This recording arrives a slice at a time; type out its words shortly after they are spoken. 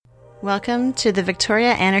Welcome to the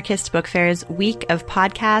Victoria Anarchist Book Fair's week of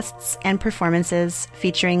podcasts and performances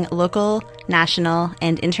featuring local, national,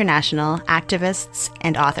 and international activists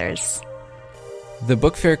and authors. The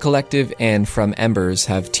Book Fair Collective and From Embers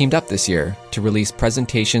have teamed up this year to release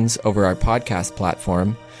presentations over our podcast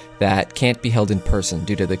platform that can't be held in person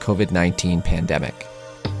due to the COVID-19 pandemic.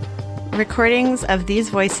 Recordings of these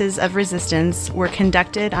voices of resistance were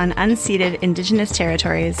conducted on unceded Indigenous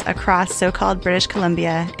territories across so-called British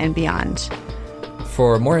Columbia and beyond.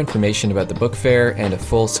 For more information about the book fair and a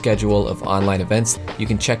full schedule of online events, you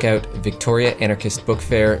can check out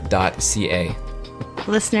victoriaanarchistbookfair.ca.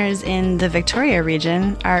 Listeners in the Victoria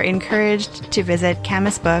region are encouraged to visit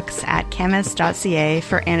Camas Books at camas.ca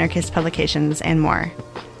for anarchist publications and more.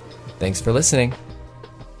 Thanks for listening.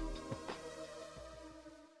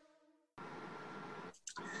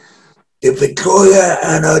 The Victoria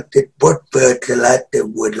Anarchist Book Fair Collective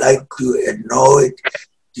would like to acknowledge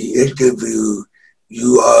the interview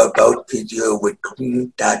you are about to hear with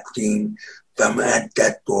Queen Daphne from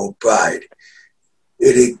Ancestral Pride.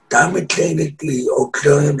 It is simultaneously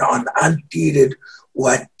occurring on unceded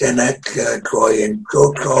Western territory in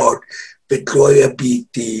so-called Victoria,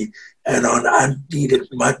 BC, and on unceded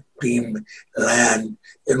Musqueam land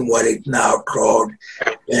in what is now called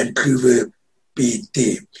Vancouver,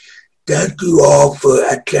 BC. Thank you all for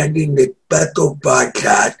attending this special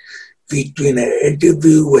podcast featuring an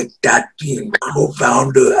interview with Daphne,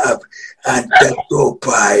 co-founder of Ancestral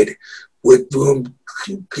Pride, with whom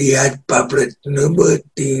she has published numerous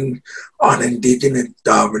themes on Indigenous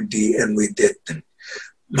sovereignty and resistance.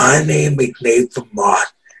 My name is Nathan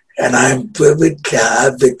Moss, and I'm privileged to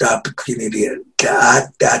have this opportunity to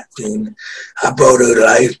ask Daphne about her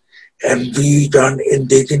life and views on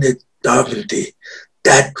Indigenous sovereignty.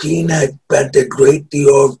 Daphne has spent a great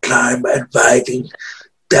deal of time advising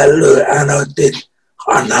fellow anarchists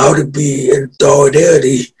on how to be in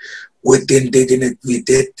solidarity with Indigenous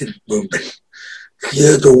resistance movements. She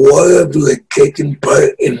is a warrior who has taken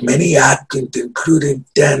part in many actions, including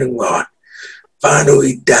Standing Rock.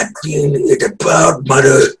 Finally, Daphne is a proud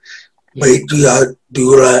mother, matriarch,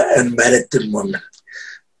 doula, and medicine woman.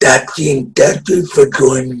 Daphne, thank you for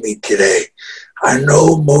joining me today. I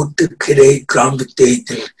know most of today's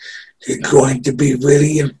conversation is going to be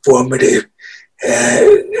really informative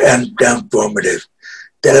and informative.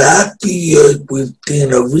 The last few years, we've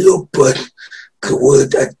seen a real push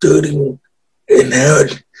towards asserting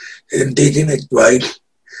inherent Indigenous rights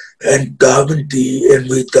and sovereignty in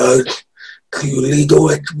regards to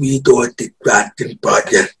legalist resource extraction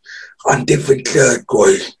projects on different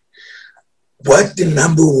territories. What's the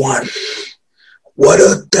number one? What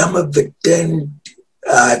are some of the things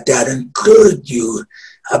that encourage you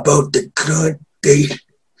about the current state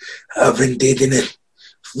of Indigenous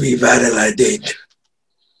revitalization?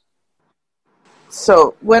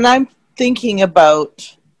 So when I'm thinking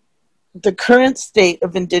about the current state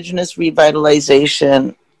of Indigenous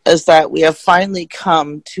revitalization, is that we have finally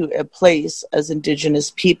come to a place as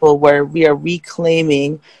Indigenous people where we are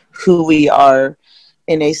reclaiming who we are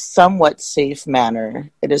in a somewhat safe manner.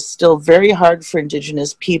 It is still very hard for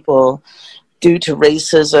Indigenous people due to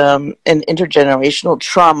racism and intergenerational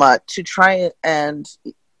trauma to try and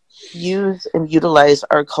use and utilize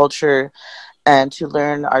our culture and to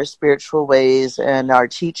learn our spiritual ways and our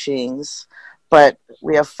teachings. But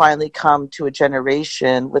we have finally come to a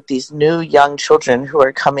generation with these new young children who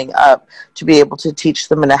are coming up to be able to teach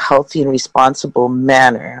them in a healthy and responsible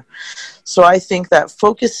manner. So I think that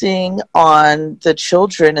focusing on the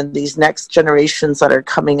children and these next generations that are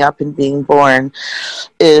coming up and being born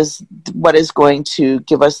is what is going to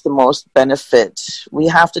give us the most benefit. We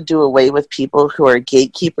have to do away with people who are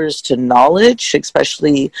gatekeepers to knowledge,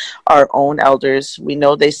 especially our own elders. We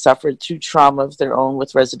know they suffered through trauma of their own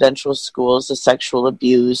with residential schools, the sexual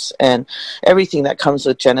abuse, and everything that comes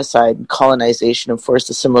with genocide and colonization and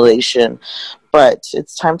forced assimilation. But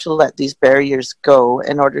it's time to let these barriers go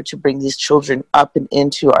in order to bring these children up and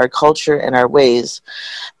into our culture and our ways,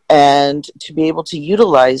 and to be able to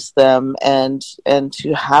utilize them and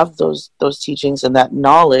to have those teachings and that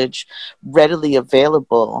knowledge readily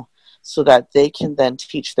available so that they can then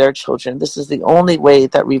teach their children. This is the only way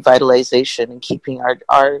that revitalization and keeping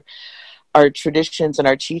our traditions and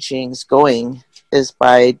our teachings going is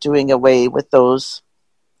by doing away with those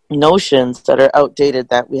notions that are outdated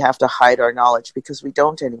that we have to hide our knowledge, because we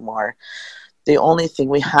don't anymore. The only thing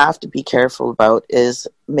we have to be careful about is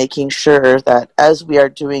making sure that as we are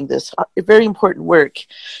doing this very important work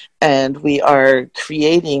and we are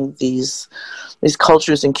creating these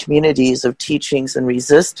cultures and communities of teachings and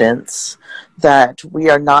resistance that we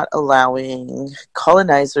are not allowing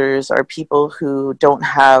colonizers or people who don't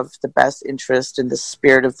have the best interest in the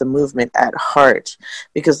spirit of the movement at heart,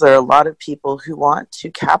 because there are a lot of people who want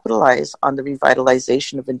to capitalize on the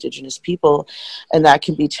revitalization of Indigenous people, and that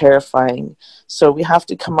can be terrifying. So we have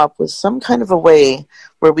to come up with some kind of a way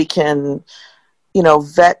where we can,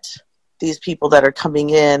 vet these people that are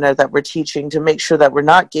coming in or that we're teaching, to make sure that we're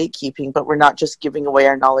not gatekeeping, but we're not just giving away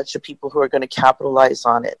our knowledge to people who are going to capitalize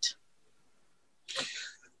on it.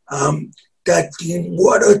 Dean,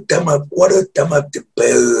 what are some of the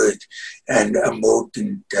barriers and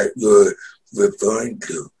emotions that you're referring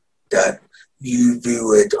to that you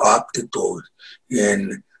view as obstacles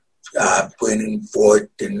in bringing forth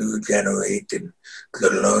the new generation to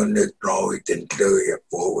learn this knowledge and carry it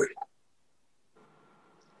forward?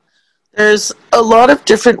 There's a lot of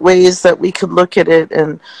different ways that we could look at it,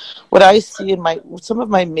 and what I see in some of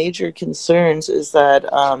my major concerns is that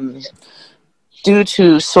due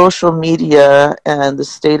to social media and the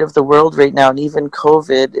state of the world right now, and even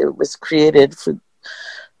COVID, it was created for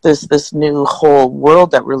this new whole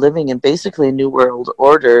world that we're living in, basically a new world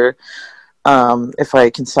order. If I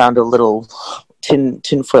can sound a little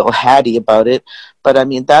tinfoil hatty about it, but I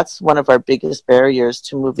mean, that's one of our biggest barriers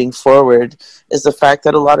to moving forward, is the fact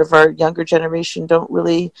that a lot of our younger generation don't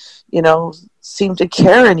really, seem to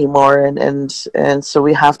care anymore, and so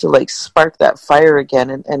we have to spark that fire again,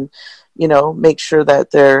 and make sure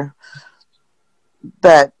that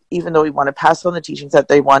that even though we want to pass on the teachings, that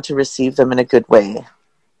they want to receive them in a good way.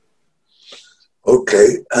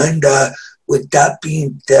 Okay, and with that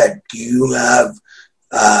being said, do you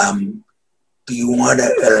want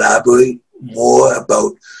to elaborate more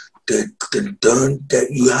about the concern that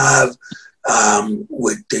you have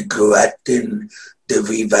with the direction the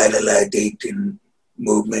revitalization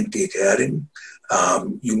movement is heading?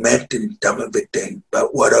 You mentioned some of the things,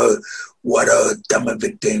 but what are some of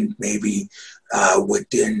the things maybe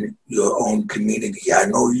within your own community? I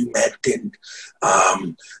know you mentioned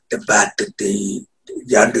the fact that the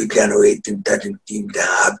younger generation doesn't seem to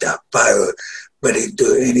have that fire, but is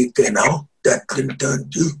there anything else that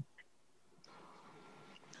concerns you?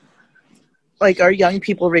 Our young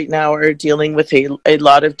people right now are dealing with a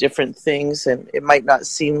lot of different things, and it might not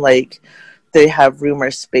seem like they have room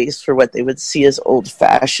or space for what they would see as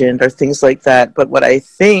old-fashioned or things like that. But what I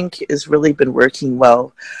think has really been working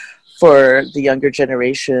well for the younger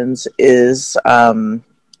generations is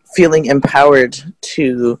feeling empowered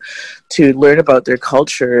to learn about their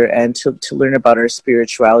culture and to learn about our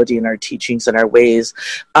spirituality and our teachings and our ways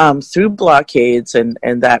through blockades and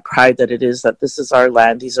that pride that it is that this is our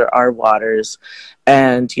land, these are our waters.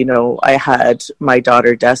 And, I had my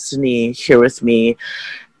daughter Destiny here with me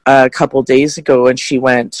a couple days ago, and she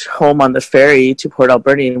went home on the ferry to Port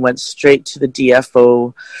Alberni and went straight to the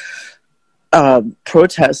DFO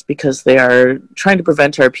protest, because they are trying to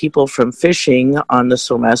prevent our people from fishing on the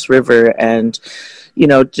Somas River. And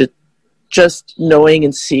just knowing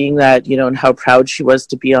and seeing that, and how proud she was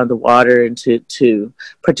to be on the water and to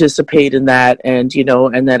participate in that, and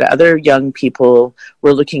and that other young people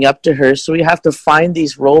were looking up to her. So we have to find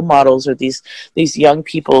these role models, or these young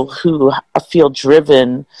people who feel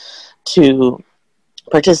driven to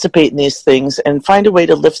participate in these things, and find a way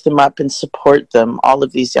to lift them up and support them, all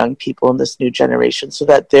of these young people in this new generation, so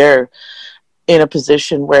that they're in a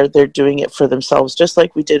position where they're doing it for themselves, just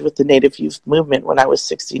like we did with the Native Youth Movement when I was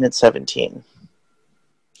 16 and 17.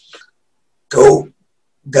 So,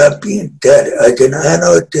 that being said, as an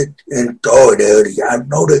anarchist in solidarity, I've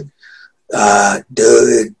noticed there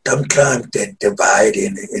is sometimes a divide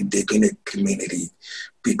in the Indigenous community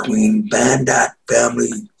between Bandak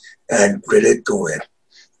families and Creditoans.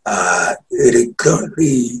 It is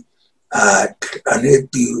currently an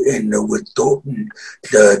issue in the Wet'suwet'en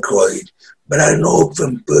territories, but I know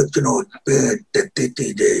from personal experience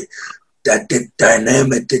that this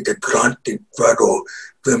dynamic is a constant struggle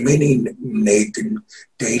for many nations,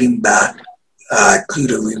 dating back to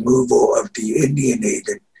the removal of the Indian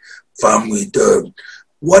nation from reserve.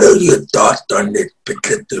 What are your thoughts on this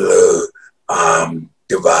particular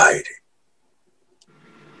divide?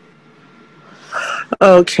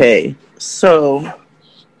 Okay, so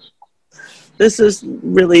this is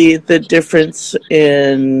really the difference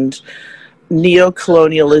in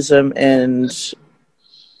neocolonialism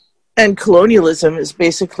and colonialism. Is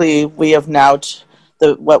basically we have now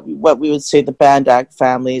what we would say the Bandak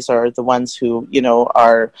families are the ones who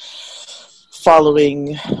are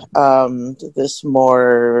following this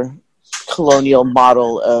more colonial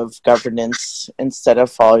model of governance instead of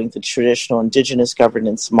following the traditional indigenous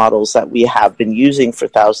governance models that we have been using for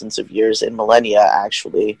thousands of years and millennia,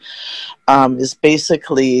 actually, is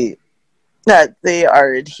basically that they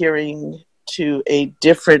are adhering to a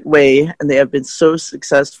different way, and they have been so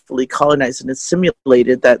successfully colonized and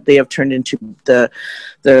assimilated that they have turned into the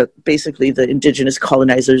basically the indigenous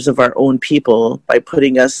colonizers of our own people by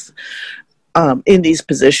putting us in these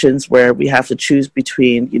positions where we have to choose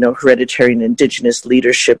between, you know, hereditary and indigenous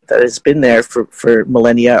leadership that has been there for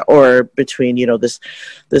millennia, or between, you know, this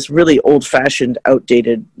really old-fashioned,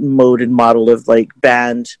 outdated mode and model of like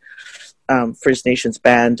band, First Nations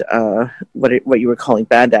band, what you were calling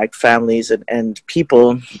Band Act families and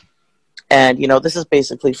people. And, you know, this is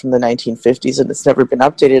basically from the 1950s, and it's never been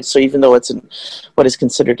updated. So even though it's what is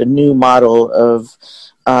considered a new model of,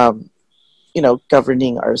 you know,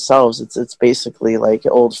 governing ourselves, it's basically like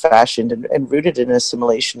old-fashioned and rooted in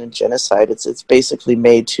assimilation and genocide. It's basically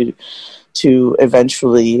made to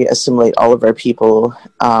eventually assimilate all of our people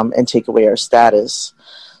and take away our status.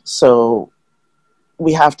 So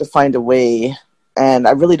we have to find a way, and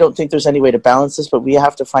I really don't think there's any way to balance this, but we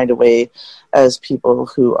have to find a way as people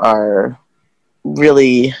who are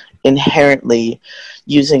really inherently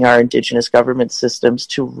using our indigenous government systems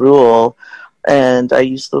to rule. And I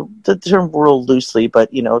use the term rule loosely,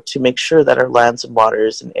 but, you know, to make sure that our lands and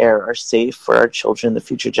waters and air are safe for our children, the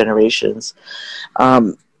future generations,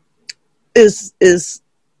 is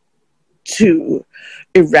to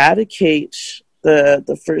eradicate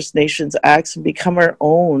the First Nations acts and become our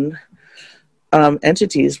own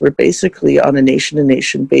entities. We're basically on a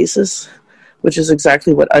nation-to-nation basis, which is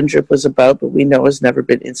exactly what UNDRIP was about, but we know has never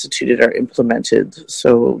been instituted or implemented.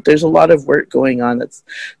 So there's a lot of work going on that's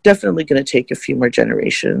definitely going to take a few more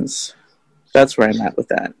generations. That's where I'm at with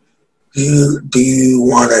that. Do you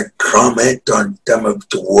want to comment on some of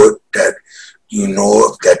the work that you know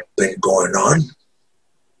of that's been going on?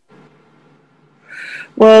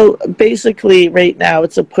 Well, basically, right now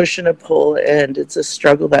it's a push and a pull, and it's a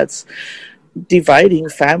struggle that's dividing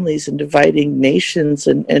families and dividing nations,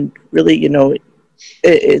 and really, you know,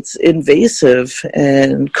 it's invasive.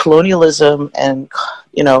 And colonialism and,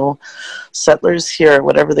 you know, settlers here,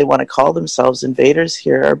 whatever they want to call themselves, invaders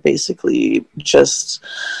here, are basically just,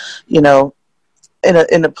 you know,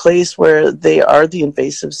 in a place where they are the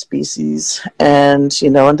invasive species, and,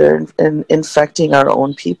 you know, and they're infecting our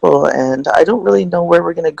own people. And I don't really know where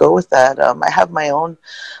we're going to go with that. I have my own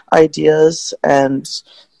ideas and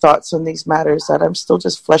thoughts on these matters that I'm still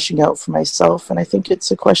just fleshing out for myself. And I think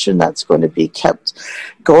it's a question that's going to be kept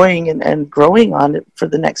going and growing on it for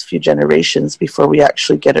the next few generations before we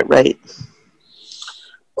actually get it right.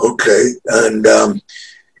 Okay. And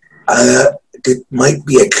it might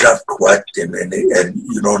be a tough question, and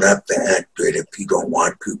you don't have to answer it if you don't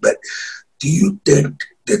want to, but do you think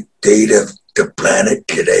the state of the planet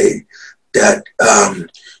today that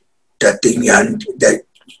that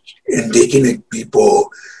indigenous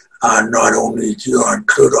people are not only here on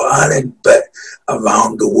Turtle Island but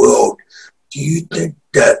around the world, do you think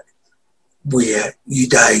that you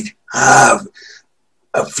guys have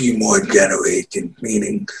a few more generations,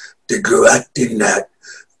 meaning the direction that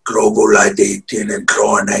globalization and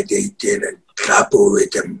colonization and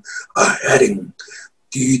capitalism are heading?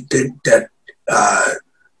 Do you think that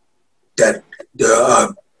that there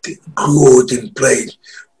are rules in place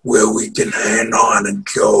where we can hang on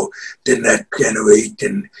until the next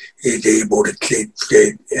generation is able to take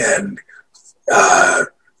shape and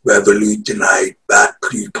revolutionize back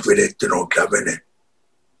to traditional governance?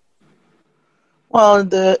 Well,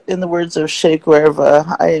 in the words of Che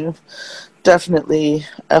Guevara, I'm definitely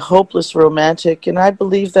a hopeless romantic, and I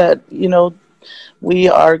believe that, you know, we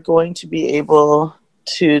are going to be able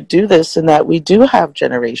to do this, and that we do have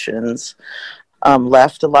generations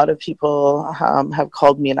left. A lot of people have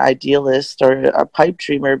called me an idealist or a pipe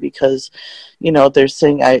dreamer because, you know, they're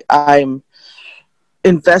saying I'm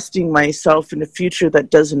investing myself in a future that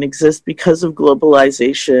doesn't exist because of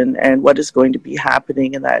globalization and what is going to be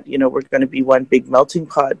happening, and that, you know, we're going to be one big melting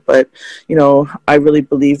pot. But, you know, I really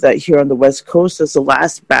believe that here on the West Coast, as the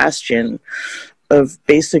last bastion of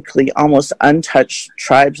basically almost untouched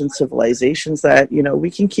tribes and civilizations, that, you know, we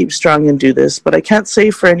can keep strong and do this. But I can't say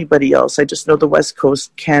for anybody else. I just know the West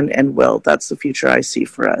Coast can and will. That's the future I see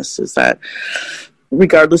for us, is that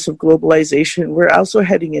regardless of globalization, we're also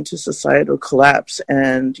heading into societal collapse.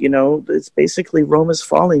 And, you know, it's basically Rome is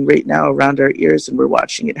falling right now around our ears, and we're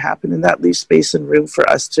watching it happen. And that leaves space and room for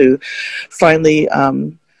us to finally,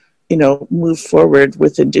 you know, move forward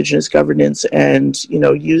with Indigenous governance and, you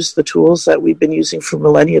know, use the tools that we've been using for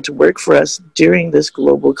millennia to work for us during this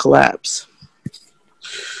global collapse.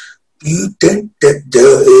 Do you think that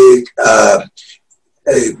there is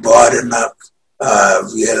a broad enough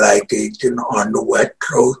realization on the West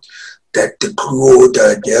Coast that the crews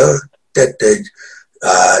are there, that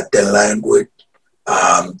the language,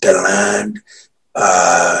 the land,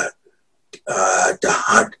 the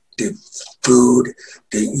hunt, the food,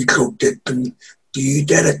 the ecosystem? Do you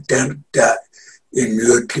get a sense that in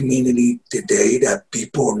your community today that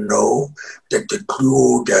people know that the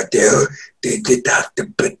crews are there, they just have to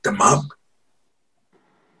pick them up?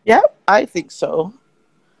 Yeah, I think so.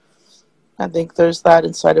 I think there's that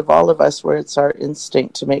inside of all of us where it's our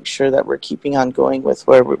instinct to make sure that we're keeping on going with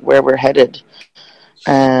where we're headed.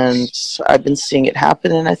 And I've been seeing it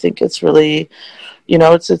happen, and I think it's really,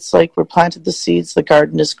 it's like we're planted the seeds, the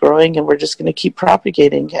garden is growing, and we're just going to keep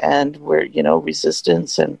propagating, and we're,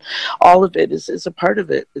 resistance and all of it is a part of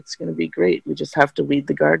it. It's going to be great. We just have to weed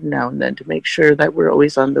the garden now and then to make sure that we're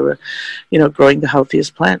always on the, growing the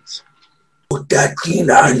healthiest plants. Well,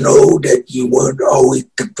 Datina, I know that you weren't always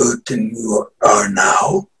the person you are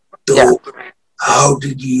now. So yeah. How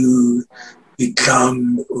did you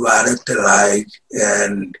become radicalized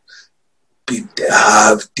and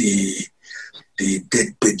have the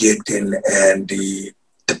disposition and the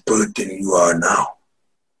person you are now?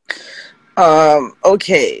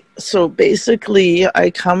 Okay, so basically I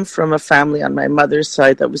come from a family on my mother's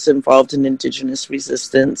side that was involved in Indigenous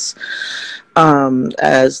resistance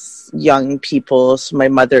as young people. So my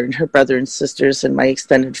mother and her brother and sisters and my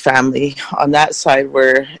extended family on that side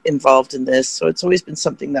were involved in this. So it's always been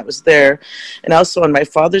something that was there. And also on my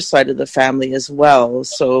father's side of the family as well.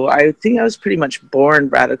 So I think I was pretty much born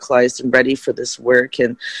radicalized and ready for this work.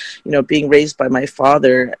 And, being raised by my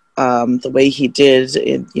father, the way he did,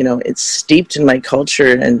 it's steeped in my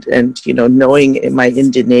culture and knowing in my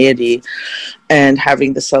indigeneity and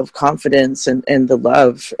having the self-confidence and the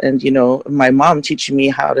love. And, my mom teaching me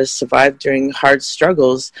how to survive during hard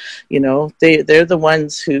struggles, they're the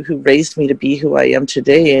ones who raised me to be who I am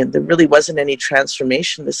today. And there really wasn't any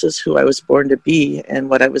transformation. This is who I was born to be and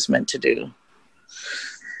what I was meant to do.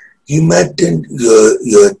 You mentioned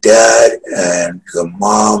your dad and your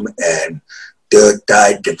mom and their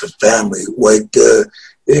side of the family. Was there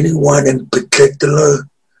anyone in particular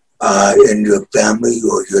in your family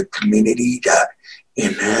or your community that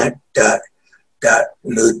enhanced that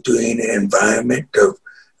nurturing environment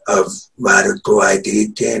of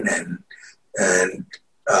radicalization and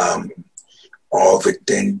all the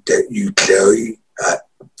things that you carry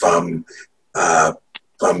from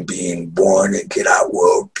being born into that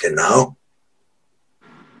world to now?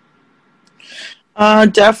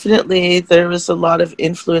 Definitely, there was a lot of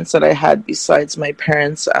influence that I had besides my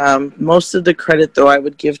parents. Most of the credit, though, I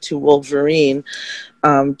would give to Wolverine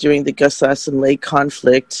during the Gus Sassen Lake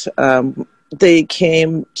conflict. They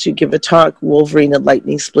came to give a talk, Wolverine and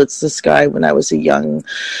Lightning Splits the Sky, when I was a young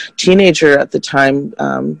teenager at the time.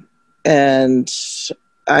 And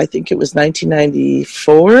I think it was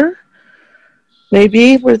 1994.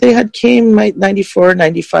 Maybe, where they had came, 94,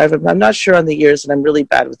 95. I'm not sure on the years, and I'm really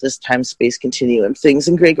bad with this time-space continuum things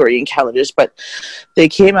and Gregorian calendars, but they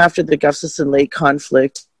came after the Gustafson Lake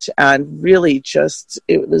conflict, and really just,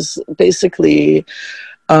 it was basically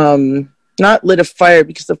not lit a fire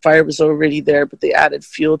because the fire was already there, but they added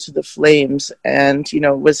fuel to the flames, and,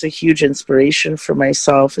 it was a huge inspiration for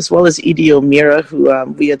myself, as well as Edie O'Meara, who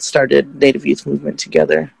we had started Native Youth Movement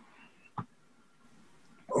together.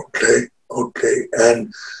 Okay, and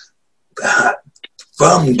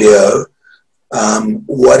from there,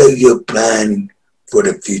 what are your plans for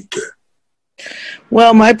the future?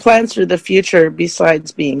 Well, my plans for the future,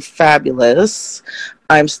 besides being fabulous,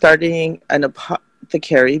 I'm starting an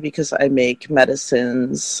apothecary because I make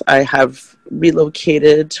medicines. I have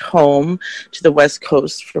relocated home to the West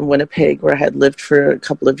Coast from Winnipeg, where I had lived for a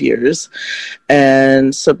couple of years.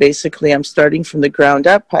 And so basically I'm starting from the ground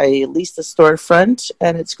up. I leased the storefront,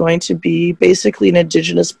 and it's going to be basically an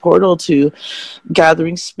Indigenous portal to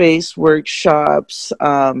gathering space, workshops,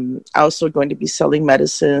 also going to be selling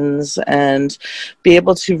medicines, and be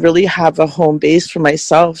able to really have a home base for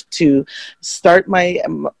myself to start my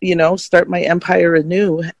empire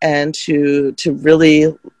anew, and to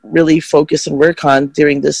really focus and work on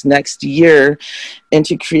during this next year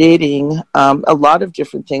into creating a lot of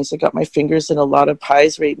different things. I got my fingers in a lot of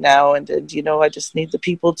pies right now, and I just need the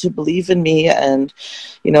people to believe in me. And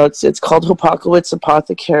it's called Hopakowitz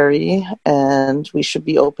Apothecary, and we should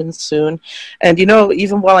be open soon. And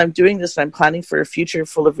even while I'm doing this, I'm planning for a future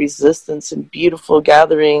full of resistance and beautiful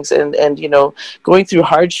gatherings, and going through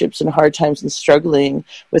hardships and hard times and struggling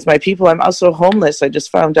with my people. I'm also homeless. I just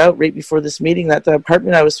found out right before this meeting that the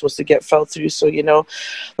apartment I was was supposed to get felt through. So,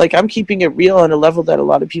 like, I'm keeping it real on a level that a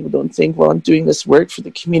lot of people don't think. Well, I'm doing this work for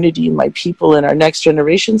the community and my people and our next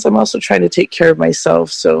generations. I'm also trying to take care of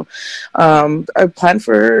myself. So I plan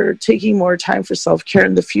for taking more time for self-care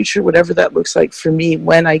in the future, whatever that looks like for me,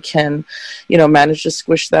 when I can, manage to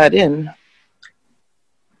squish that in.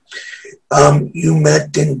 You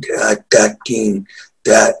mentioned, Tatine,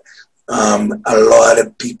 that a lot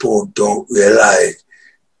of people don't realize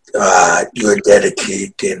your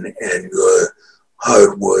dedication and your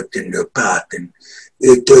hard work and your passion.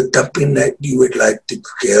 Is there something that you would like to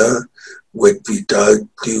share with regard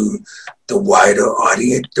to the wider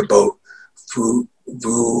audience about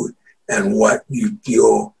VOO and what you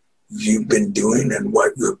feel you've been doing and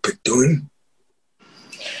what you're pursuing?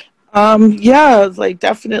 Yeah, like,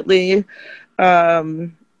 definitely.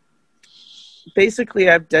 Basically,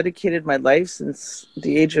 I've dedicated my life since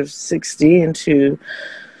the age of 16 to,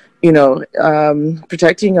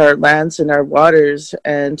 protecting our lands and our waters,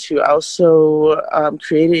 and to also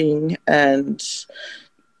creating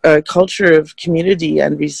a culture of community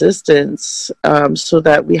and resistance, so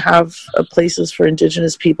that we have places for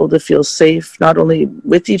Indigenous people to feel safe, not only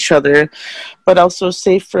with each other, but also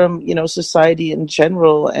safe from, society in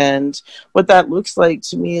general. And what that looks like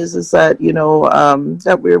to me is that,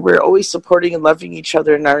 that we're always supporting and loving each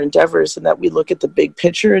other in our endeavors, and that we look at the big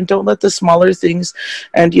picture and don't let the smaller things.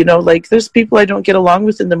 And, like, there's people I don't get along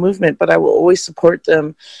with in the movement, but I will always support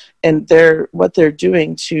them and what they're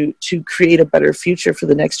doing to create a better future for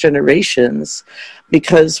the next generations,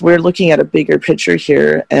 because we're looking at a bigger picture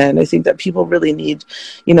here. And I think that people really need,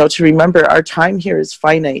 to remember our time here is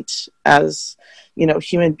finite as,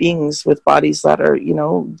 human beings with bodies that are,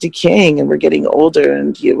 decaying, and we're getting older.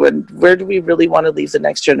 And where do we really want to leave the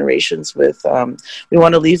next generations with? We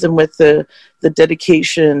want to leave them with the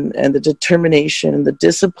dedication and the determination and the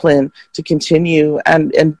discipline to continue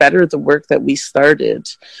and better the work that we started.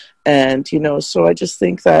 And, so I just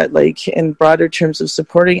think that, like, in broader terms of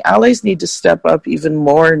supporting, allies need to step up even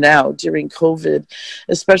more now during COVID,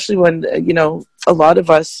 especially when, a lot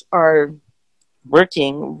of us are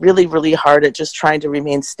working really, really hard at just trying to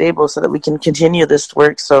remain stable so that we can continue this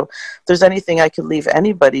work. So if there's anything I could leave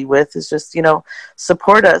anybody with, is just,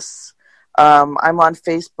 support us. I'm on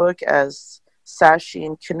Facebook as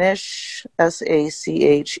Sacheen Kinish,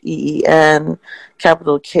 Sacheen,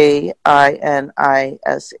 capital Kinish.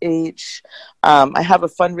 I have a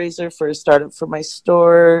fundraiser for a startup for my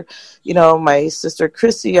store. My sister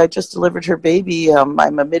Chrissy, I just delivered her baby. I'm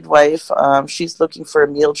a midwife. She's looking for a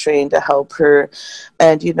meal train to help her.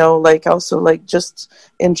 And, also, just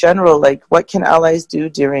in general, what can allies do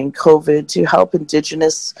during COVID to help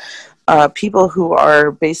Indigenous people who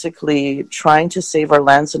are basically trying to save our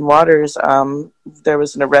lands and waters? There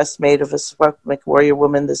was an arrest made of a Secwepemc warrior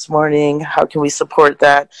woman this morning. How can we support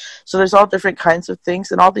that? So there's all different kinds of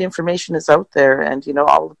things, and all the information is out there. And,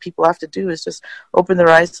 all the people have to do is just open their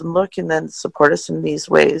eyes and look, and then support us in these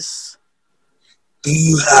ways. Do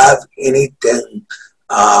you have anything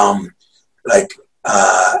like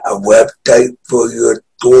a website for your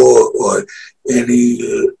store, or any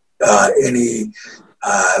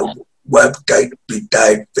website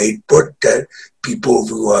besides Facebook that people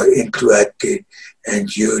who are interested and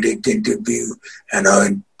hear this interview and are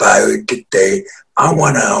inspired to say, I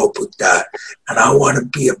want to help with that, and I want to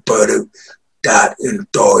be a part of that in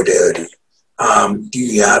solidarity? Do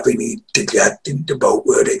you have any suggestions about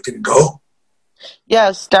where they can go?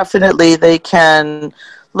 Yes, definitely. They can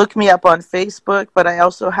look me up on Facebook, but I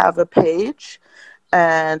also have a page,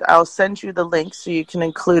 and I'll send you the link so you can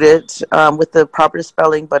include it with the proper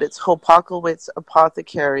spelling, but it's Hopakowitz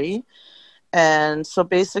Apothecary. And so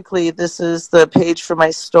basically this is the page for my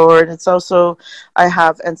store. And it's also, I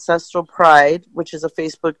have Ancestral Pride, which is a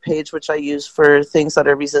Facebook page which I use for things that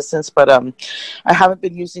are resistance, but I haven't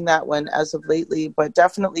been using that one as of lately. But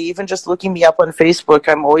definitely, even just looking me up on Facebook,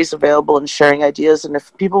 I'm always available and sharing ideas. And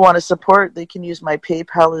if people want to support, they can use my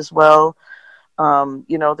PayPal as well.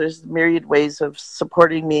 There's myriad ways of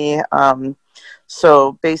supporting me.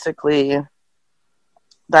 So basically,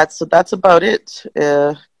 that's about it.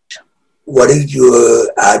 What is your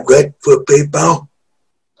address for PayPal?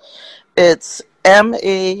 It's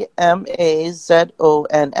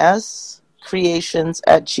MAMAZONS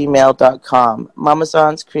creations@gmail.com.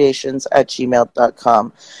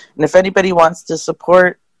 mamazonscreations@gmail.com. And if anybody wants to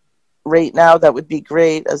support right now, that would be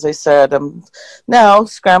great. As I said, I'm now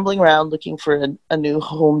scrambling around looking for a new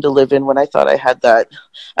home to live in when I thought I had that.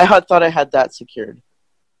 Thought I had that secured.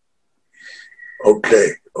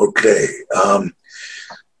 Okay.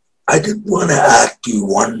 I just want to ask you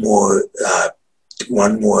one more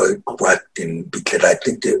question, because I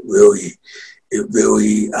think it really it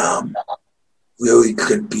really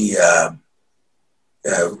could be a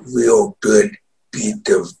real good piece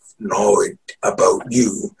of knowledge about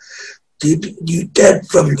you. You said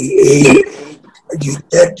from the age, you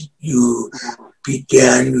said you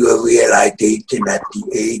began your realization at the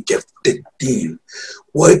age of 16.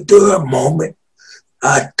 Was there a moment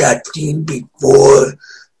at that scene before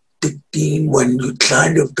 16 when you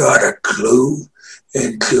kind of got a clue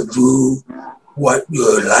into what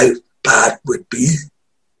your life path would be?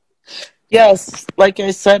 Yes, like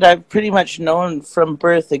I said, I've pretty much known from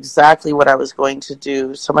birth exactly what I was going to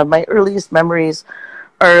do. Some of my earliest memories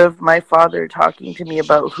are of my father talking to me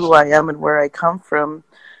about who I am and where I come from.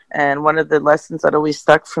 And one of the lessons that always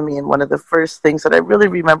stuck for me, and one of the first things that I really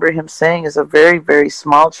remember him saying as a very, very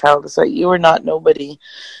small child, is that you are not nobody.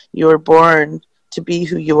 You were born to be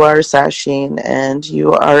who you are, Sasheen, and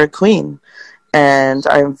you are a queen. And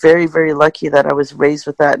I'm very, very lucky that I was raised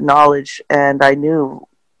with that knowledge, and I knew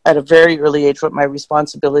at a very early age what my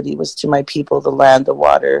responsibility was to my people, the land, the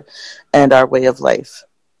water, and our way of life.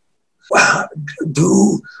 Wow.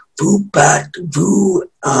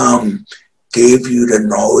 Gave you the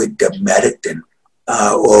knowledge of medicine,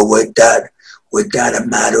 or was that a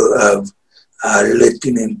matter of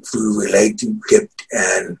listening through relationships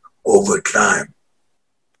and over time?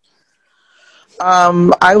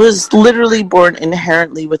 I was literally born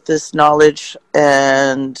inherently with this knowledge,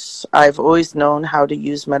 and I've always known how to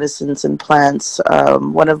use medicines and plants.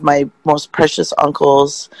 One of my most precious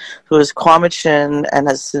uncles, who is Kwamachin and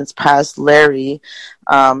has since passed, Larry,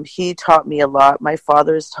 he taught me a lot. My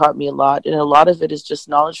father has taught me a lot, and a lot of it is just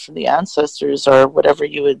knowledge from the ancestors, or however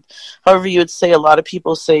you would say. A lot of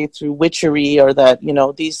people say through witchery, or that,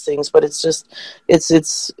 these things, but it's just,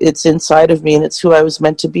 it's inside of me, and it's who I was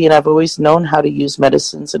meant to be. And I've always known how to use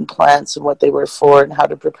medicines and plants and what they were for and how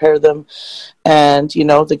to prepare them. And,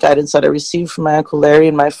 the guidance that I received from my Uncle Larry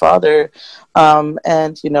and my father,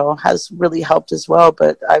 has really helped as well.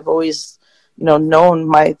 But I've always,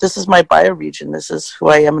 known this is my bioregion. This is who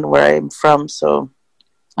I am and where I am from. So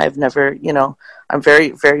I've never, I'm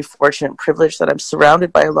very, very fortunate and privileged that I'm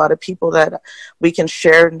surrounded by a lot of people that we can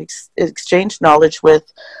share and exchange knowledge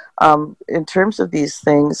with, in terms of these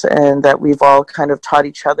things, and that we've all kind of taught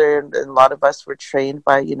each other. And a lot of us were trained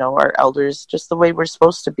by, our elders, just the way we're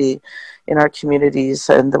supposed to be in our communities,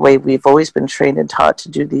 and the way we've always been trained and taught to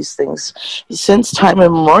do these things since time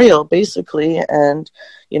immemorial, basically. And,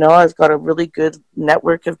 I've got a really good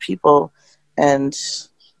network of people, and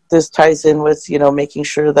this ties in with, making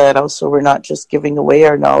sure that also we're not just giving away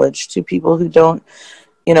our knowledge to people who don't,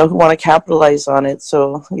 who want to capitalize on it.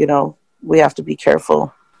 So, we have to be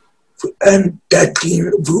careful. And that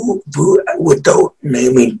without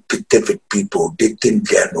naming specific people, just in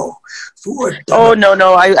general.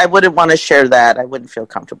 No, I wouldn't want to share that. I wouldn't feel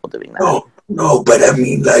comfortable doing that. No, but I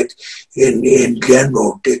mean, like, in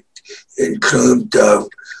general, in terms of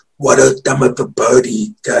what are some of the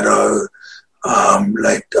parties that are, are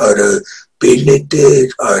the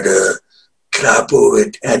businesses, are the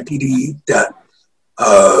corporate entities that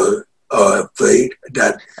are afraid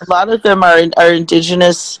that a lot of them are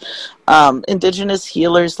indigenous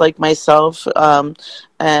healers like myself,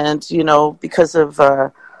 and because of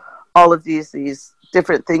all of these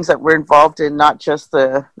different things that we're involved in, not just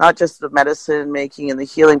the medicine making and the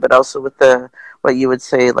healing, but also with what you would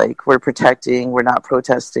say, like, we're protecting, we're not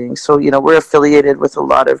protesting. So we're affiliated with a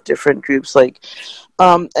lot of different groups, like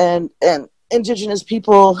and Indigenous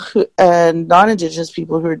people and non-Indigenous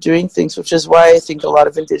people who are doing things, which is why I think a lot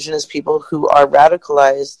of Indigenous people who are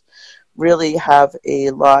radicalized really have a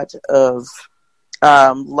lot of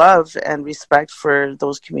love and respect for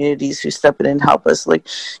those communities who step in and help us, like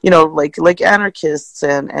anarchists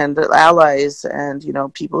and allies, and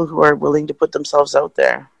people who are willing to put themselves out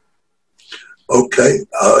there. Okay,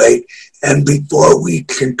 all right. And before we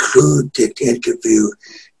conclude this interview,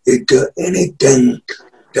 is there anything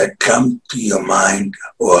that comes to your mind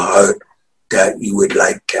or heart that you would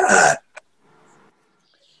like to add?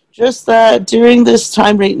 Just that during this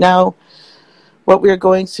time right now, what we're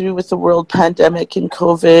going through with the world pandemic and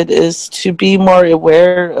COVID is to be more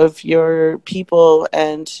aware of your people,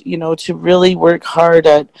 and, to really work hard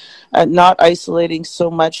at not isolating so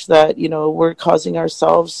much that, we're causing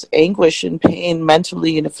ourselves anguish and pain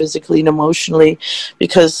mentally and physically and emotionally,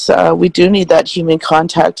 because we do need that human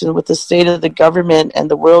contact. And with the state of the government and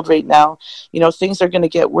the world right now, things are going to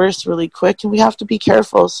get worse really quick, and we have to be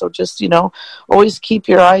careful. So just, always keep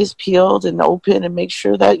your eyes peeled and open, and make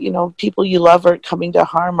sure that, people you love aren't coming to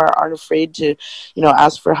harm, or aren't afraid to,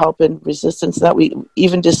 ask for help and resistance. That we,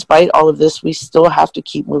 even despite all of this, we still have to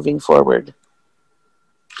keep moving forward.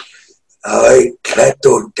 All right,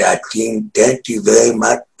 Keto Team, thank you very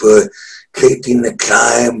much for taking the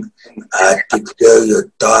time to share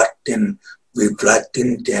your thoughts and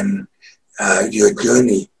reflections and your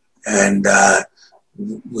journey. And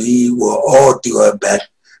we will all do our best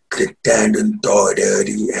to stand in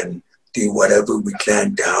solidarity and do whatever we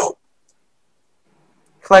can to help.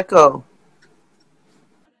 Flecko.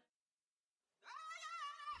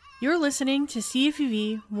 You're listening to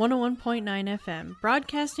CFUV 101.9 FM,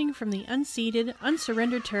 broadcasting from the unceded,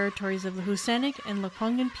 unsurrendered territories of the Hoosanic and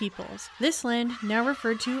Lekwungen peoples, this land now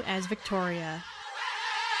referred to as Victoria.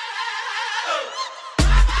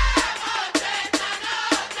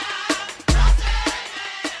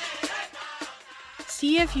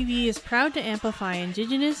 CFUV is proud to amplify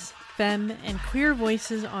Indigenous, femme, and queer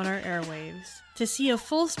voices on our airwaves. To see a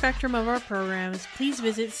full spectrum of our programs, please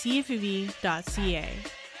visit cfuv.ca.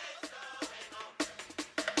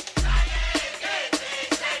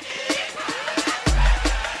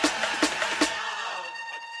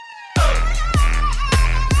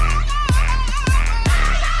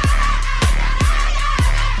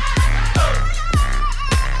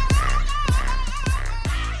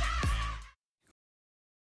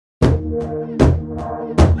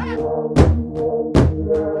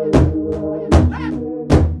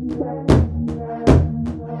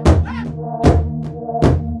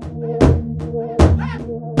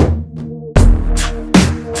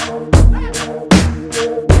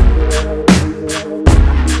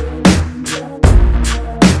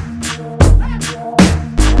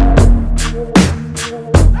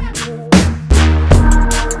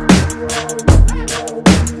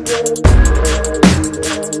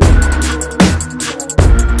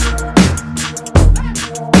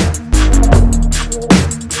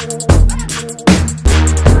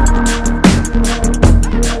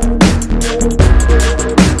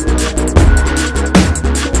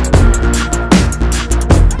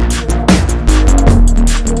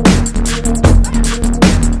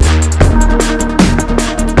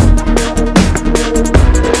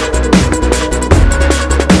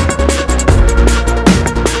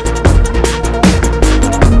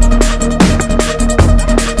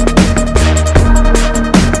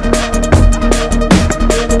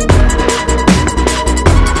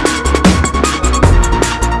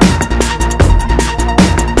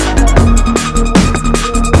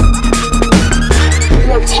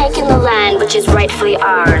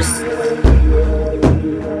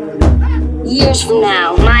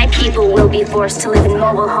 Forced to live in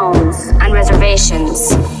mobile homes on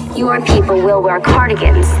reservations. Your people will wear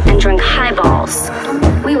cardigans and drink highballs.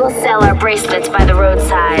 We will sell our bracelets by the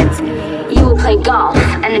roadsides. You will play golf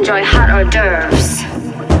and enjoy hot hors d'oeuvres.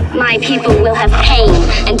 My people will have pain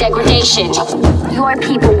and degradation. Your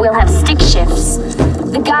people will have stick shifts.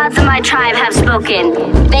 The gods of my tribe have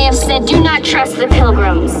spoken. They have said, do not trust the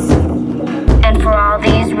pilgrims. And for all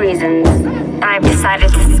these reasons, I've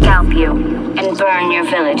decided to scalp you and burn your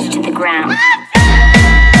village to the ground.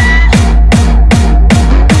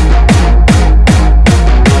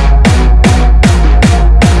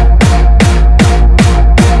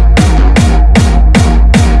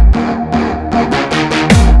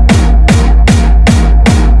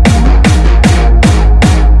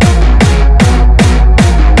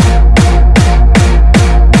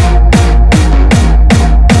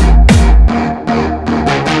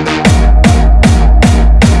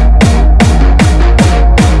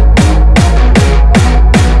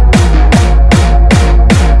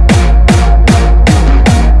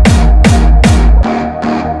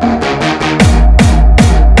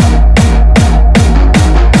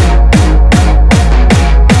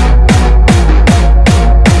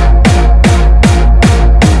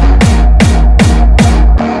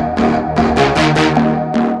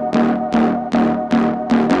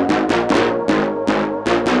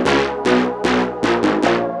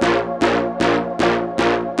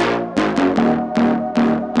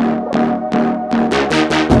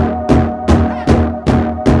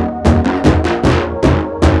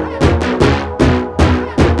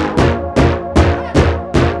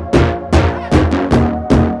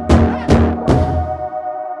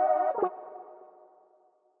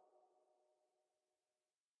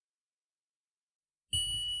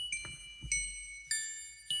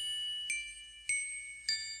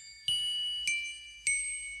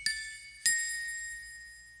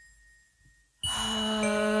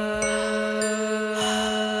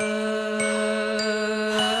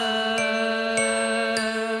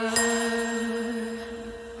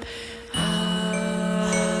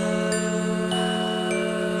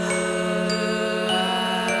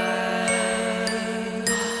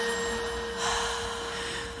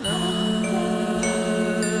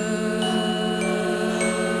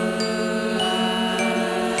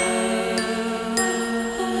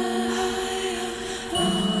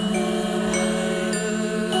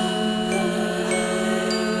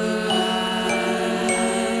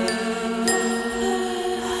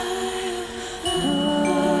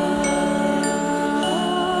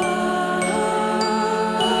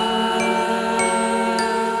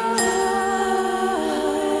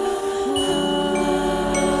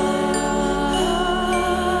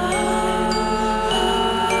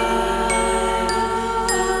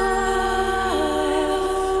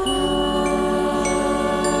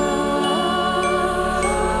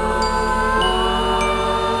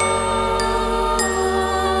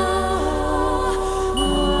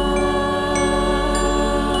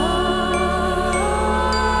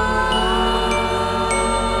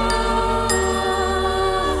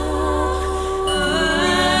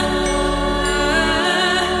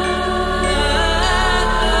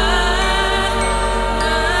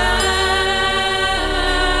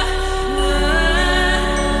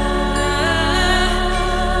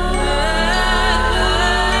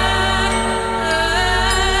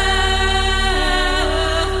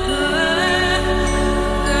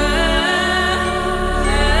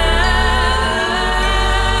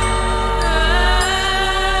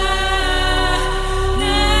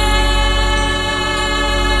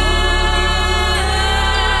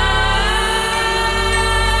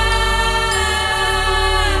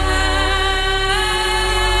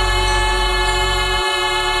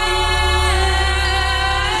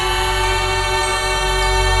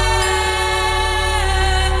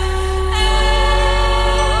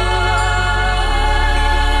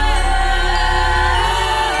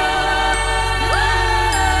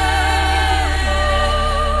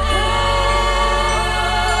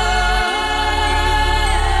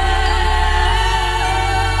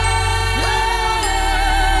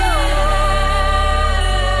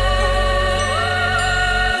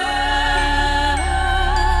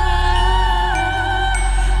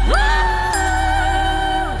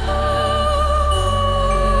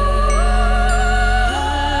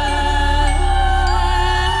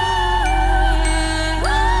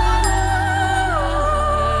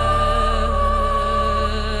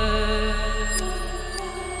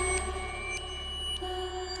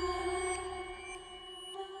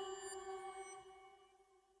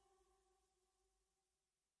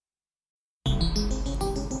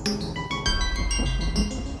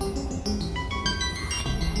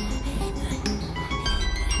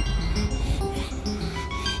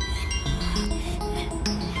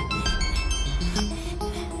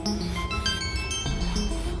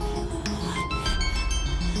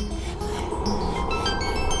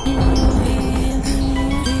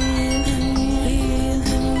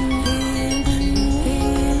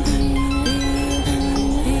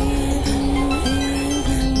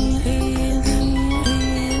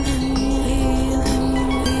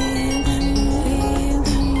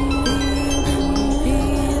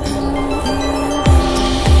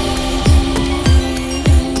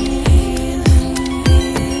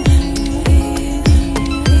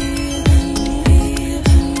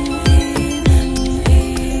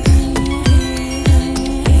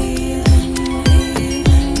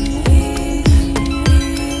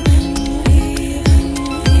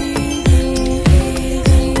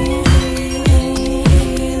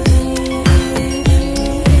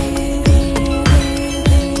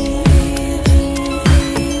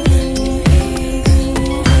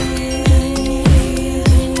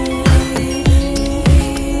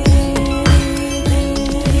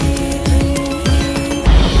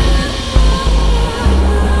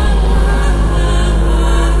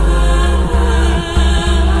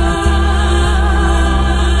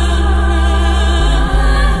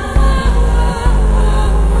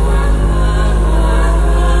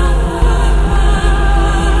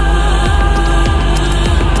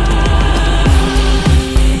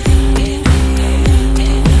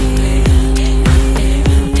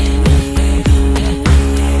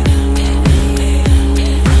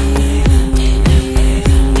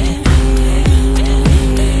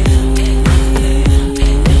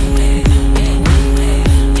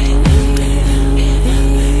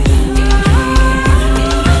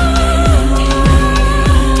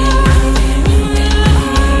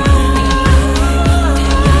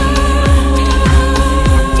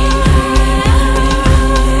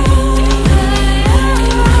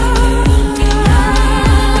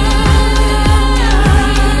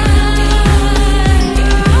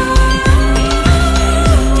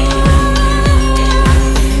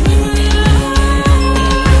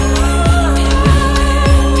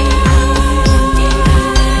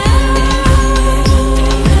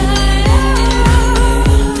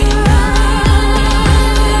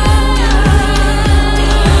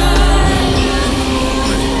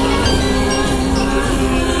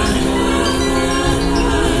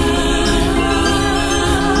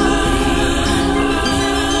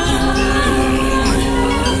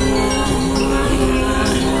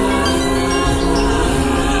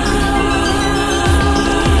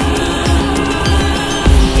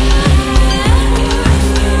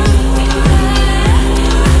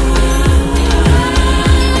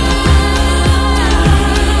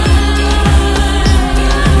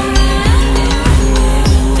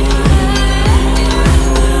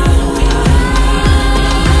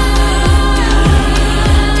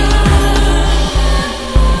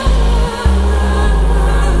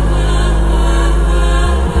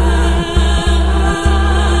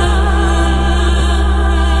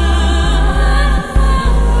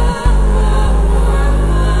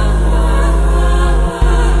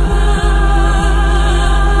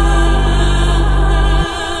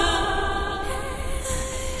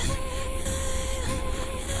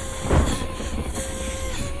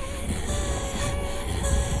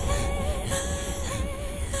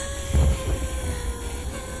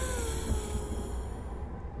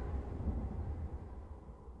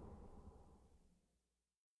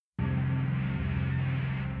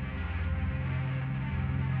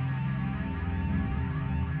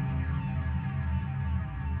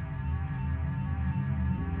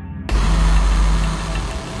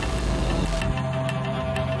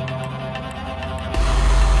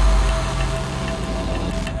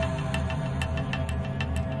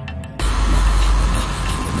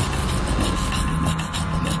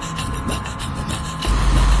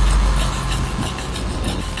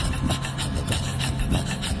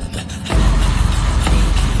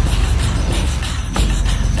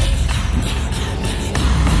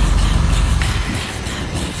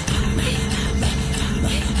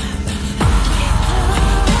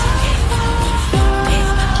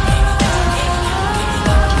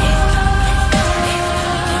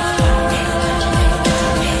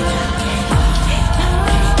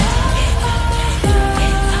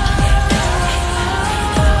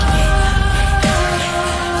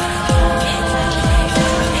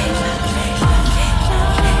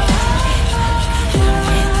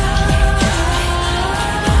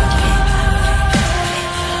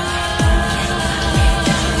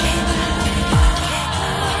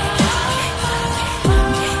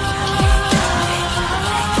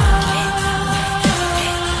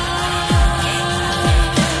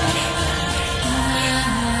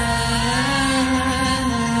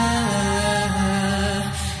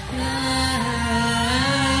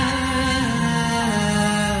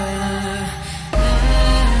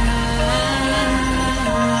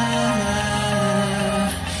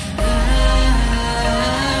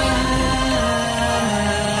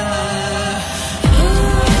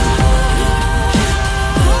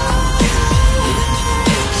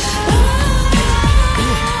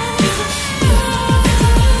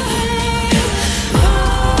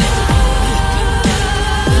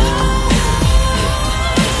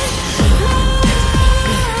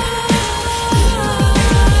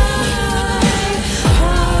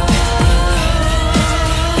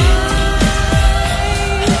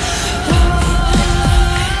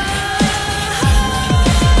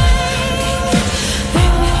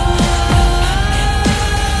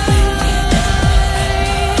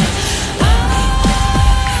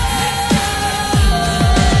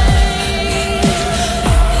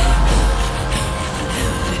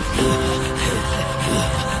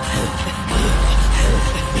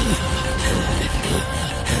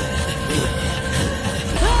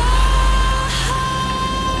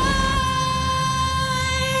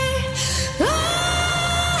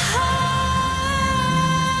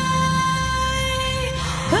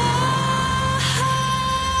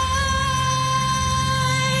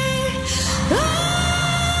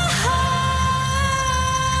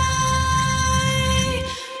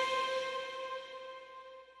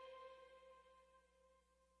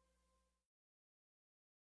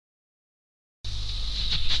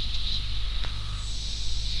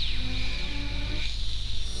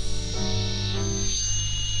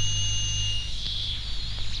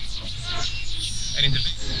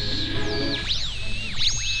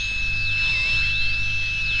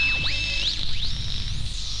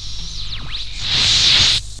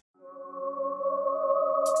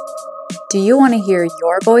 Do you want to hear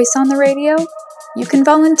your voice on the radio? You can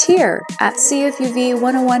volunteer at CFUV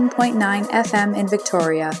 101.9 FM in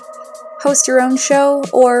Victoria. Host your own show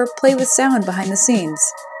or play with sound behind the scenes.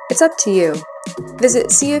 It's up to you. Visit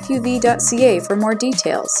cfuv.ca for more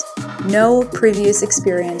details. No previous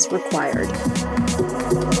experience required.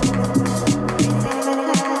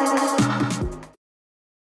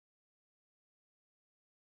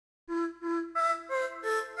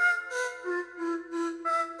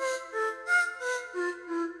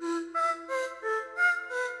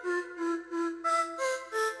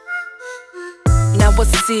 Now I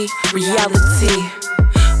see reality.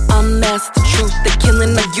 Unmask the truth, the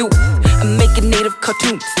killing of youth, and making native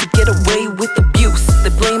cartoons to get away with abuse. They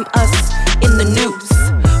blame us in the news.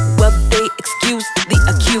 Well, they excuse the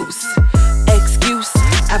accused. Excuse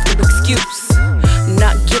after excuse.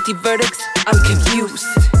 Not guilty verdicts, I'm confused.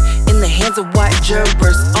 In the hands of white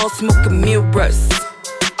jurors, all smoke and mirrors.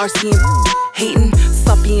 RC hating,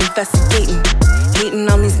 sloppy investigating, hating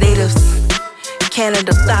on these natives.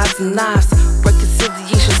 Canada thighs and knives,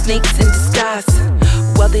 reconciliation snakes in disguise,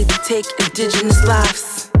 while they take indigenous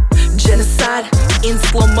lives. Genocide in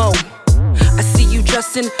slow-mo. I see you,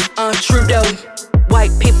 Justin, Trudeau.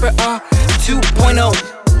 White paper, 2.0.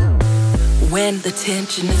 When the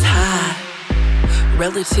tension is high,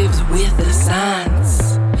 relatives with the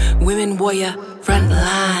signs, women warrior front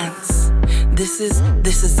lines. This is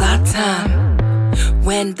our time.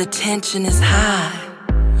 When the tension is high,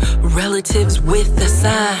 relatives with the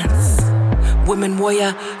signs, women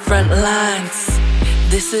warrior front lines.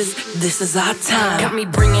 This is our time. Got me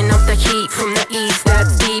bringing up the heat from the east.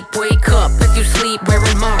 That's deep. Wake up if you sleep,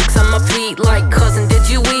 wearing marks on my feet. Like cousin, did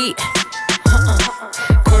you eat?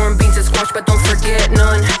 Corn, beans, and squash, but don't forget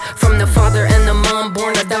none. From the father and the mom,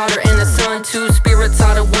 born a daughter and a son. Two spirits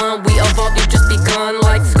out of one. We evolved, you just begun.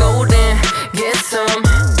 Like scolding, get some.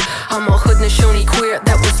 I'm a Haudenosaunee queer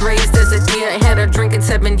that was raised as a deer. Ain't had a drink in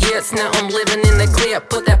 7 years. Now I'm living in the clear.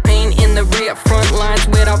 Put that pain in the rear. Front lines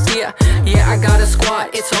without fear. Yeah, I got a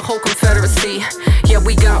squad. It's a whole confederacy. Yeah,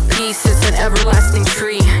 we got peace. It's an everlasting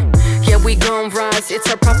tree. Yeah, we gon' rise. It's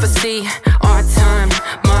our prophecy. Our time,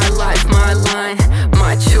 my life, my line,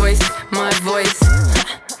 my choice, my voice.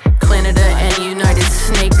 Canada and United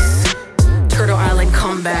Snakes. Turtle Island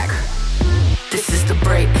comeback. This is the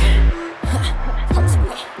break.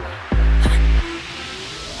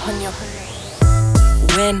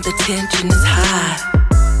 When the tension is high,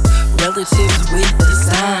 relatives with the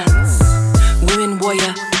signs, women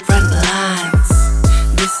warrior front lines.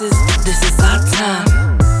 This is our time.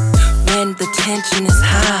 When the tension is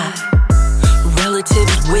high,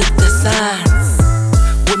 relatives with the signs,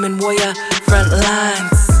 women warrior front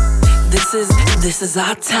lines. This is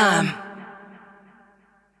our time.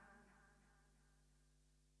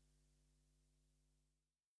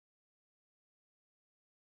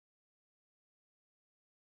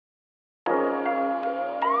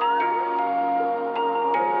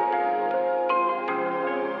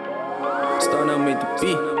 Starna made the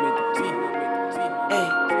beat.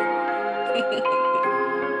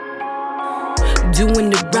 Doing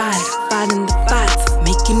the right, fighting the fights,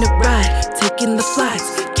 making it right, taking the flights,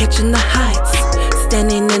 catching the heights,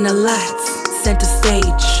 standing in the lights, center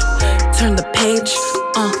stage, turn the page,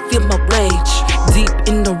 feel my rage, deep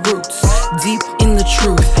in the roots, deep in the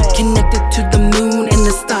truth, connected to the moon and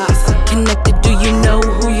the stars, connected. Do you know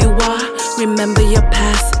who you are? Remember your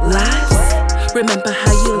past lives? Remember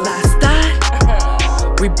how you last died?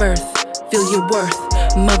 Rebirth, feel your worth,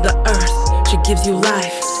 Mother Earth, she gives you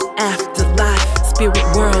life, afterlife, spirit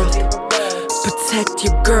world. Protect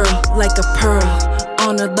your girl like a pearl,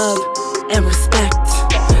 honor, love, and respect.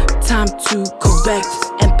 Time to correct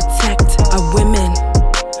and protect our women,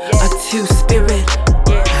 our two-spirit. I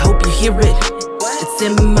hope you hear it, it's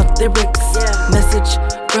in my lyrics. Message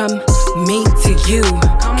from me to you.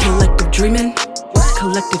 Collective dreaming,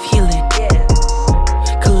 collective healing.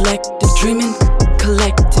 Collective dreaming,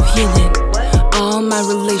 collective healing. All my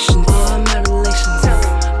relations, all my relations,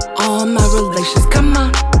 come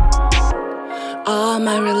on. All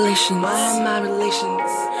my relations, all my relations,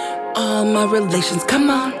 come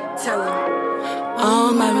on.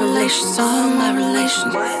 All my relations, all my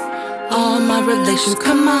relations, all my relations,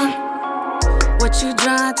 come on. What you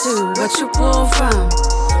draw to, what you pull from.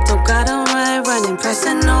 Don't gotta run,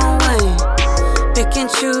 pressing no way. Pick and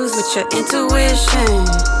choose with your intuition.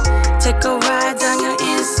 Take a ride down your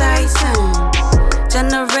insights and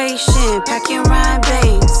generation, packing rhyme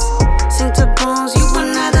banks. Sing to bones, you are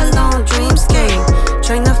not alone, dreamscape.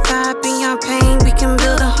 Train the fire beyond pain, we can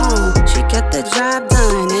build a home. She got the job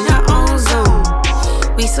done in her own zone.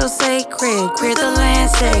 We so sacred, clear the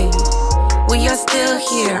landscape. We are still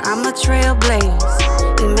here, I'm a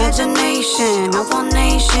trailblaze. Imagination of all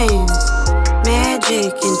nations.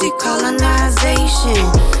 Magic and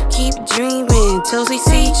decolonization. Keep dreaming till we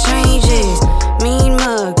see changes. Mean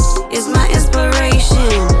Mug is my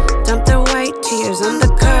inspiration. Dump their white tears on the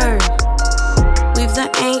curb. Weave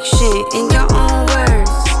the ancient in your own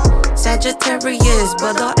words. Sagittarius,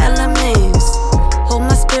 but all elements. Hold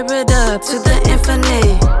my spirit up to the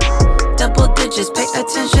infinite. Double digits, pay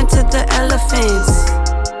attention to the elephants.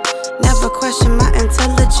 Never question my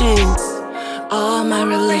intelligence. All my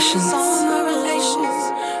relations,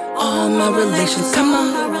 all my relations, come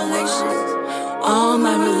on. All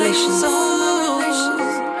my relations,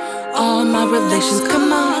 all my relations,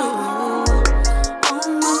 come on.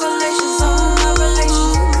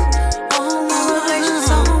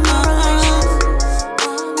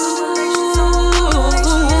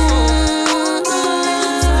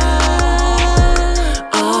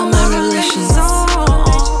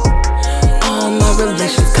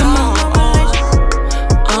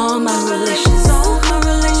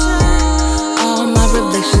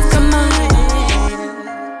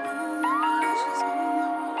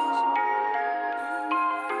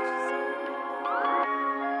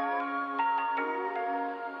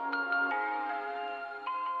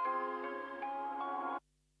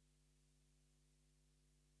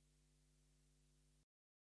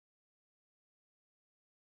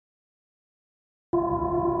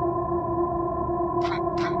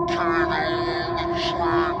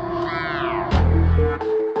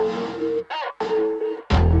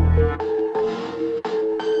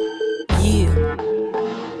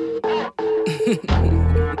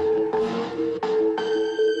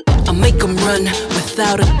 I make 'em run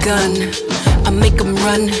without a gun. I make 'em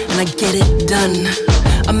run and I get it done.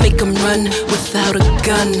 I make 'em run without a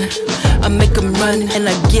gun. I make 'em run and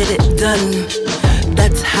I get it done.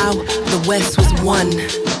 That's how the West was won.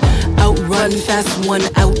 Outrun, fast one,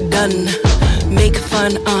 outdone. Make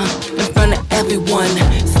fun, in front of everyone.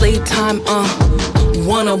 Slave time,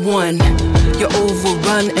 one-on-one. You're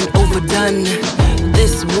overrun and overdone.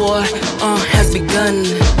 This war, has begun.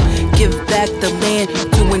 Give back the land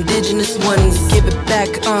to indigenous ones. Give it back,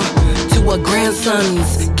 to our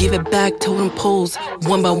grandsons. Give it back, totem poles,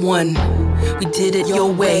 one by one. We did it your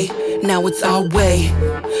way, now it's our way.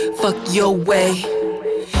 Fuck your way.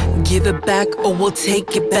 Give it back or we'll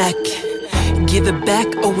take it back. Give it back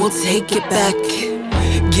or we'll take it back.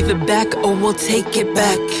 Give it back or we'll take it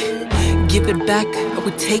back. Give it back or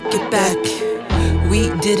we'll take it back. We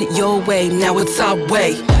did it your way, now it's our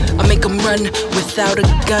way. I make 'em run without a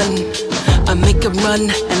gun. I make 'em run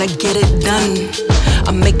and I get it done.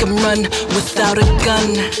 I make 'em run without a gun.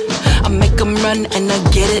 I make 'em run and I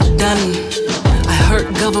get it done. I hurt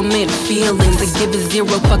government feelings. I give a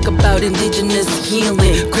zero fuck about indigenous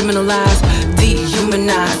healing. Criminalized,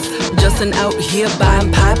 dehumanized. Justin out here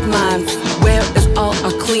buying pipelines. Where is all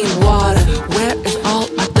our clean water? Where is all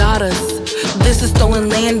our daughters? This is stolen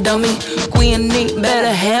land, dummy. Queen Neat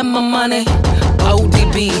better have my money.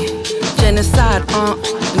 ODB, genocide on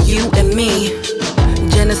you and me.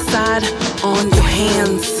 Genocide on your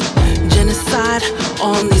hands. Genocide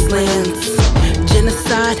on these lands.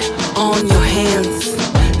 Genocide on your hands.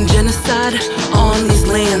 Genocide on these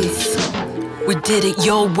lands. We did it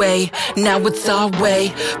your way, now it's our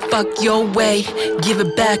way. Fuck your way, give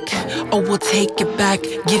it back, or we'll take it back.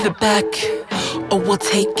 Give it back, or we'll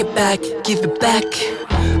take it back. Give it back,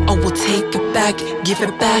 or we'll take it back. Give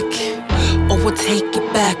it back, or we'll take it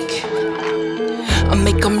back. I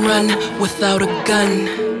make 'em run without a gun.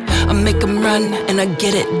 I make 'em run and I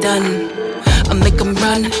get it done. I make 'em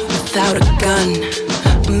run without a gun.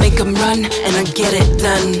 I make 'em run and I get it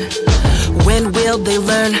done. When will they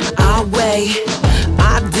learn our way?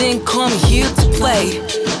 I didn't come here to play.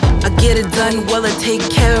 I get it done while I take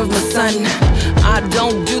care of my son. I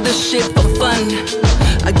don't do this shit for fun.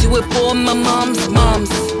 I do it for my mom's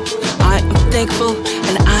moms. I am thankful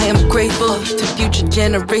and I am grateful to future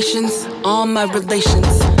generations, all my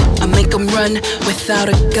relations. I make 'em run without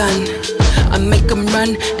a gun. I make 'em run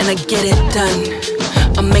and I get it done.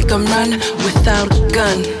 I make 'em run without a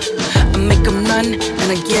gun. I make 'em run and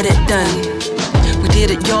I get it done. We did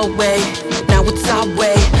it your way, now it's our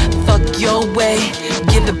way. Fuck your way,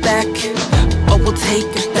 give it back, or we'll take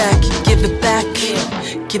it back. Give it back,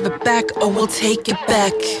 give it back, or we'll take it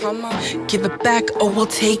back. Give it back, or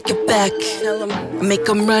we'll take it back. I make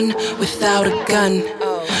 'em run without a gun.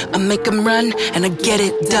 I make 'em run and I get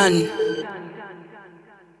it done.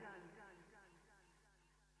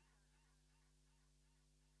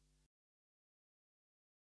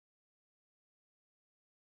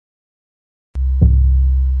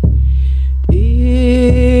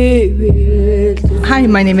 Hi,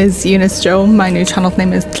 my name is Eunice Joe. My new channel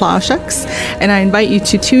name is Tla'shucks, and I invite you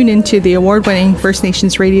to tune into the award-winning First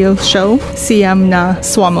Nations radio show, CM Na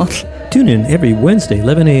Swamoth. Tune in every Wednesday,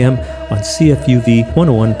 11 a.m. on CFUV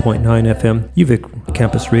 101.9 FM, UVic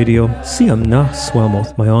Campus Radio, CM Na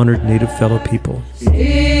Swamoth, my honored Native fellow people.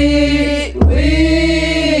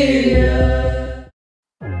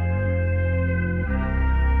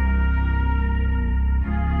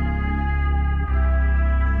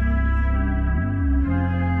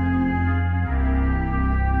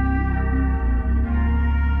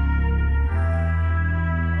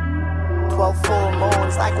 12 full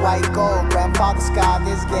moons like white gold. Grandfather sky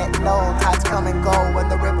is getting old. Tides come and go when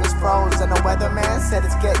the river's froze. And the weatherman said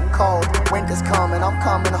it's getting cold. Winter's coming, I'm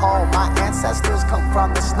coming home. My ancestors come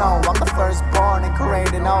from the snow. I'm the firstborn and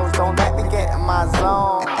created nose. Don't let me get in my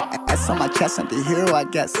zone. S on my chest, I'm the hero, I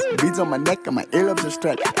guess. Beads on my neck and my earlobes are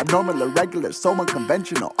stretched. Abnormal, irregular, so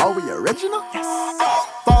unconventional. Are we original? Yes.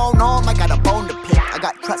 Phone home, I got a bone to pick. I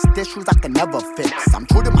got trust issues I can never fix. I'm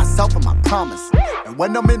true to myself and my promise. And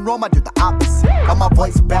when I'm in Rome, I do the opposite. Got my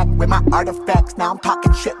voice back with my artifacts. Now I'm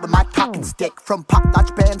talking shit with my talking stick. From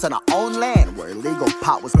pop-notch bands on our own land, where illegal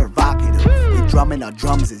pot was provocative. We drumming our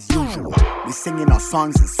drums as usual. We singing our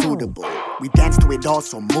songs as suitable. We dance to it all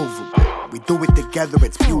so movable. We do it together,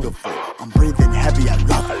 it's beautiful. I'm breathing heavy, I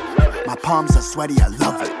love it. My palms are sweaty, I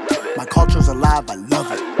love it. My culture's alive, I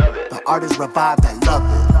love it. The art is revived, I love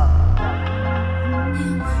it.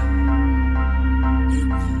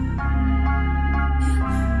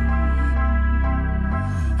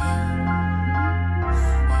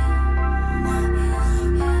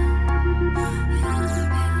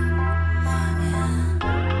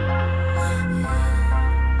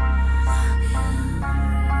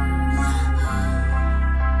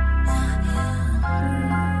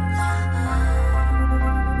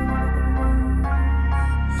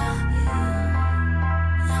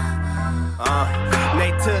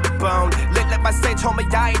 To the bone, let my sage, homie,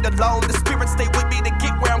 I ain't alone. The spirit stay with me to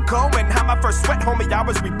get where I'm going. How my first sweat, homie, I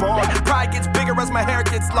was reborn. Pride gets bigger as my hair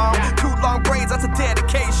gets long. 2 long braids, that's a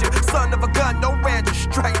dedication. Son of a gun, no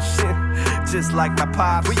registration. Just like my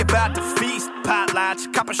pops, we about to feast.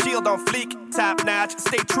 Potlatch, copper shield on fleek, top notch.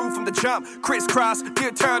 Stay true from the jump, crisscross.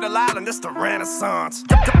 Dear Turtle Island, it's the Renaissance.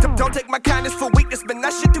 Don't take my kindness for weakness, man,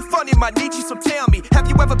 that shit too funny, my Nietzsche. So tell me, have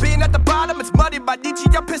you ever been at the bottom? It's muddy, my Nietzsche.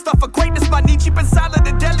 I'm pissed off for greatness, my Nietzsche. Been silent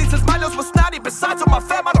and deadly since my nose was snotty. Besides, on my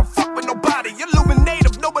fam, I don't fuck with nobody.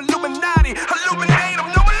 Illuminative, no Illuminati. Illuminative,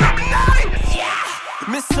 no Illuminati. Yeah.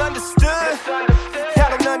 Misunderstood. I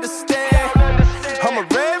don't understand. I'm a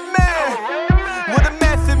red man with a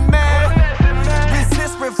method man.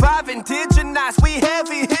 Resist, revive, indigenize. We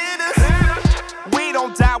heavy hitters. We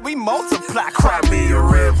don't die, we multiply. Cry me a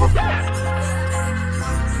river.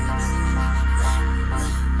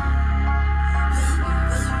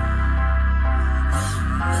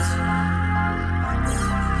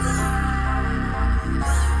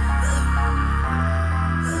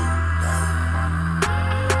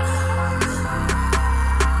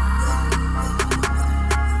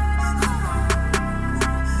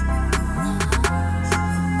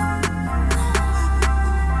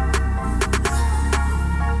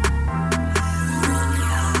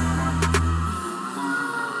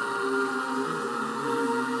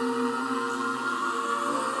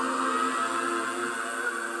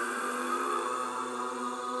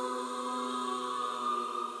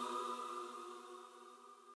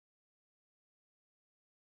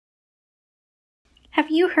 Have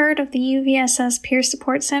you heard of the UVSS Peer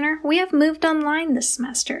Support Center? We have moved online this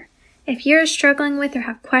semester. If you're struggling with or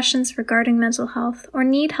have questions regarding mental health or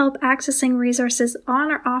need help accessing resources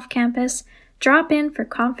on or off campus, drop in for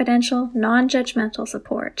confidential, non-judgmental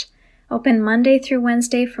support. Open Monday through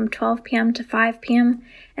Wednesday from 12 p.m. to 5 p.m.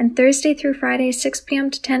 and Thursday through Friday 6 p.m.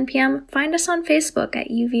 to 10 p.m. Find us on Facebook at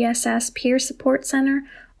UVSS Peer Support Center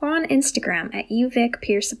or on Instagram at UVic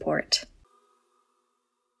Peer Support.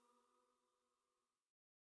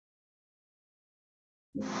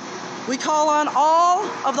 We call on all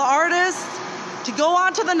of the artists to go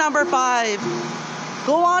on to the number 5.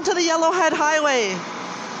 Go on to the Yellowhead Highway.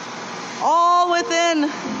 All within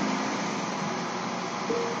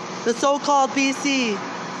the so-called BC.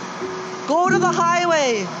 Go to the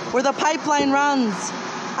highway where the pipeline runs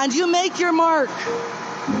and you make your mark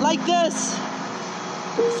like this.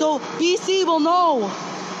 So BC will know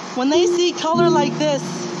when they see color like this,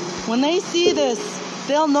 when they see this,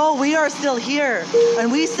 they'll know we are still here,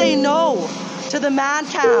 and we say no to the man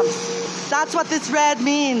camps. That's what this red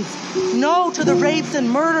means. No to the rapes and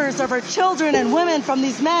murders of our children and women from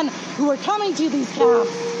these men who are coming to these camps.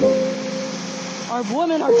 Our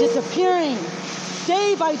women are disappearing.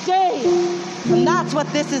 day by day. And that's what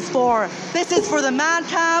this is for. This is for the man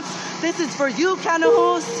camps. This is for you,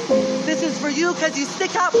 Kanahus. This is for you because you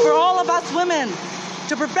stick up for all of us women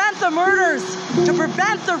to prevent the murders, to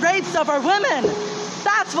prevent the rapes of our women.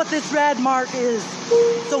 That's what this red mark is.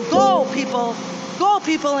 So go, people,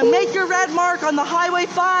 and make your red mark on the Highway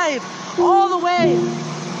 5 all the way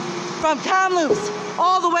from Kamloops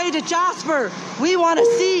all the way to Jasper. We want to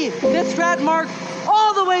see this red mark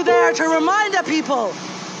all the way there to remind the people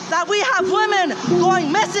that we have women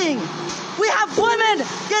going missing. We have women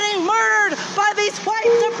getting murdered by these white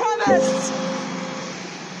supremacists.